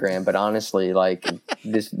Instagram. But honestly, like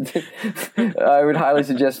this, I would highly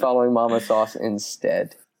suggest following Mama Sauce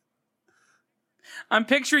instead. I'm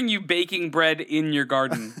picturing you baking bread in your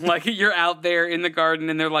garden. Like you're out there in the garden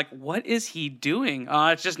and they're like, what is he doing?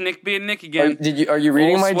 It's just Nick being Nick again. Are you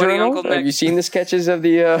reading my journal? Have you seen the sketches of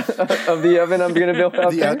the oven I'm going to build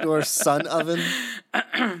out the there? outdoor sun oven?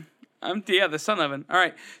 The sun oven. All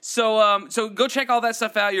right. So go check all that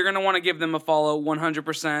stuff out. You're going to want to give them a follow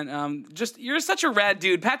 100%. You're such a rad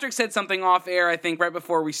dude. Patrick said something off air, I think, right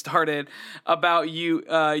before we started about you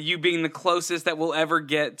being the closest that we'll ever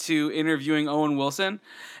get to interviewing Owen Wilson.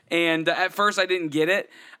 And at first I didn't get it.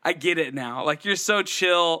 I get it now. Like, you're so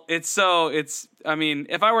chill. I mean,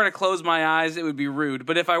 if I were to close my eyes, it would be rude.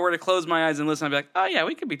 But if I were to close my eyes and listen, I'd be like, oh yeah,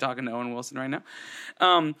 we could be talking to Owen Wilson right now.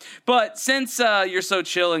 But since you're so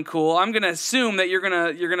chill and cool, I'm gonna assume that you're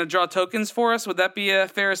gonna draw tokens for us. Would that be a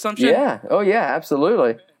fair assumption? Yeah. Oh yeah,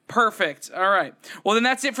 absolutely. Perfect. All right. Well, then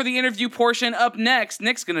that's it for the interview portion. Up next,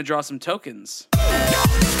 Nick's gonna draw some tokens.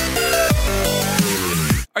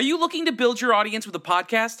 Are you looking to build your audience with a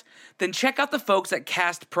podcast? Then check out the folks at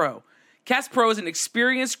Cast Pro. Cast Pro is an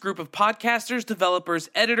experienced group of podcasters, developers,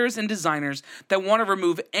 editors, and designers that want to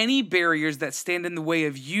remove any barriers that stand in the way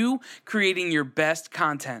of you creating your best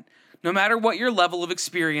content. No matter what your level of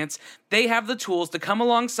experience, they have the tools to come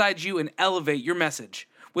alongside you and elevate your message.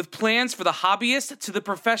 With plans for the hobbyist to the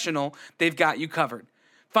professional, they've got you covered.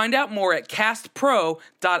 Find out more at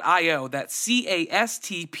castpro.io. That's CASTPRO.io.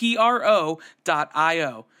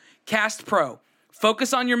 Cast Pro.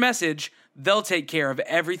 Focus on your message. They'll take care of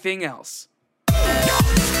everything else.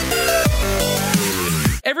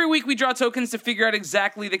 Every week we draw tokens to figure out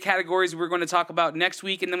exactly the categories we're going to talk about next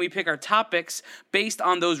week, and then we pick our topics based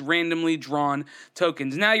on those randomly drawn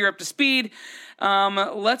tokens. Now you're up to speed.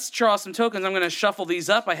 Let's draw some tokens. I'm going to shuffle these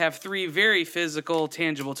up. I have 3 very physical,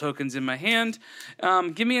 tangible tokens in my hand.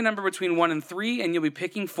 Give me a number between 1 and 3, and you'll be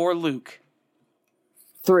picking for Luke.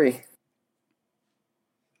 3.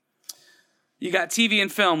 You got TV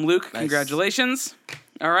and film, Luke. Nice. Congratulations.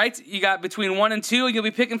 All right, you got between 1 and 2, and you'll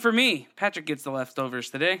be picking for me. Patrick gets the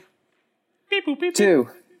leftovers today. Beep, boop, beep, 2.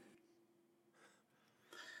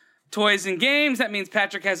 Toys and games. That means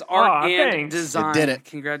Patrick has art and thanks. design. You did it.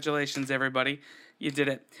 Congratulations, everybody. You did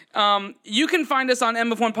it. You can find us on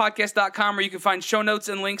mf1podcast.com, where you can find show notes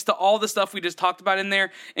and links to all the stuff we just talked about in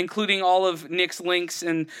there, including all of Nick's links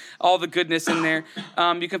and all the goodness in there.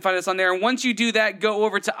 You can find us on there. And once you do that, go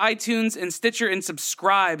over to iTunes and Stitcher and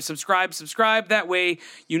subscribe. That way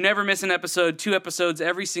you never miss an episode. 2 episodes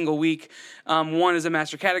every single week. One is a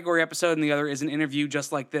master category episode, and the other is an interview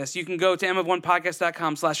just like this. You can go to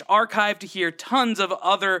mf1podcast.com/archive to hear tons of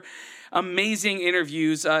other amazing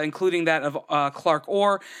interviews, including that of Clark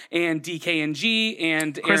Orr and DKNG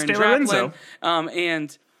and Chris Aaron DeLorenzo. Draplin,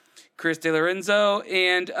 and Chris DeLorenzo.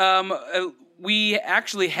 And we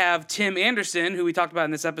actually have Tim Anderson, who we talked about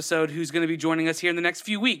in this episode, who's going to be joining us here in the next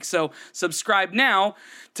few weeks. So subscribe now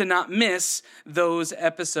to not miss those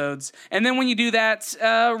episodes. And then when you do that,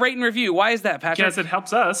 rate and review. Why is that, Patrick? Because it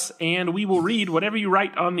helps us, and we will read whatever you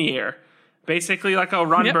write on the air. Basically like a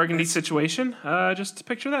Ron Burgundy situation. Just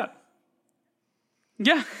picture that.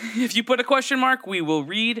 Yeah, if you put a question mark, we will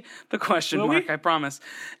read the question mark, I promise.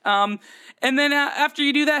 And then after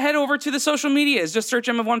you do that, head over to the social medias. Just search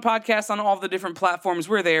M of1 Podcast on all the different platforms.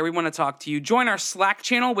 We're there. We want to talk to you. Join our Slack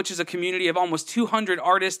channel, which is a community of almost 200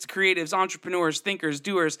 artists, creatives, entrepreneurs, thinkers,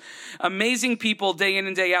 doers, amazing people day in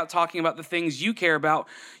and day out talking about the things you care about.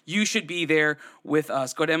 You should be there with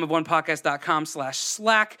us. Go to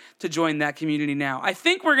mof1podcast.com/Slack to join that community now. I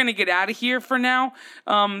think we're going to get out of here for now.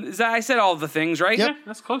 I said all the things, right? Yeah,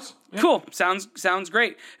 that's close. Yeah. Cool. Sounds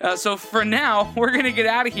great. So for now, we're going to get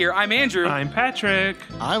out of here. I'm Andrew. I'm Patrick.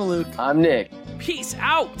 I'm Luke. I'm Nick. Peace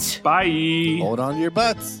out. Bye. Hold on to your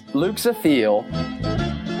butts. Luke's a feel.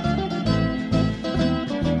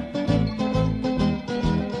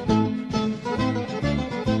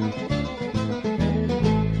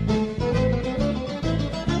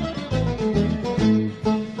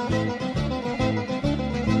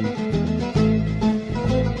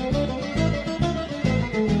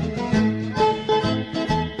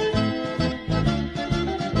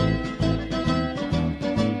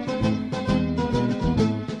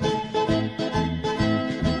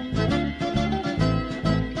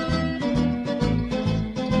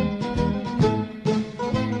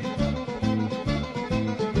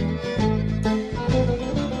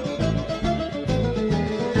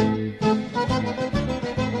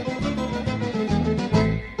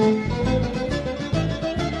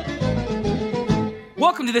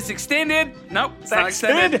 Welcome to this extended. Nope, it's not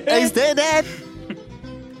extended. Extended.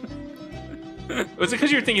 Was it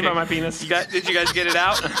because you were thinking about my penis? Did you guys get it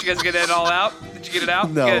out? Did you guys get it all out? Did you get it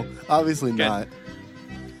out? No, Good. obviously not.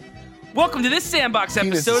 Welcome to this Sandbox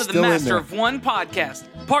Penis episode is of the still in Master there. of One podcast,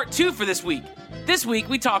 part 2 for this week. This week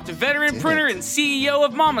we talked to veteran printer and CEO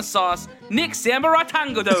of Mama Sauce, Nick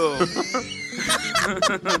Sambrato.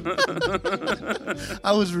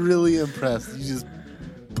 I was really impressed. You just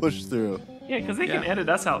pushed through. Yeah, because they can edit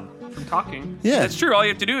us out from talking. Yeah. That's true. All you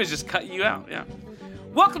have to do is just cut you out. Yeah.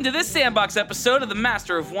 Welcome to this Sandbox episode of the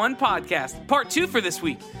Master of One podcast, part 2 for this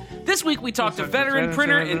week. This week we talked to veteran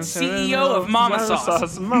printer and CEO of Mama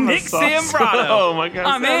Sauce, Nick Sambrato. Oh my God.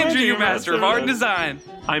 I'm Andrew, your Master of Art and Design.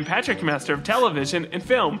 I'm Patrick, Master of Television and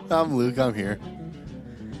Film. I'm Luke. I'm here.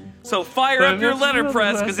 So fire up your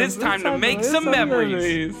letterpress because it's time to make some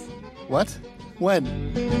memories. What?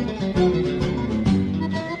 When?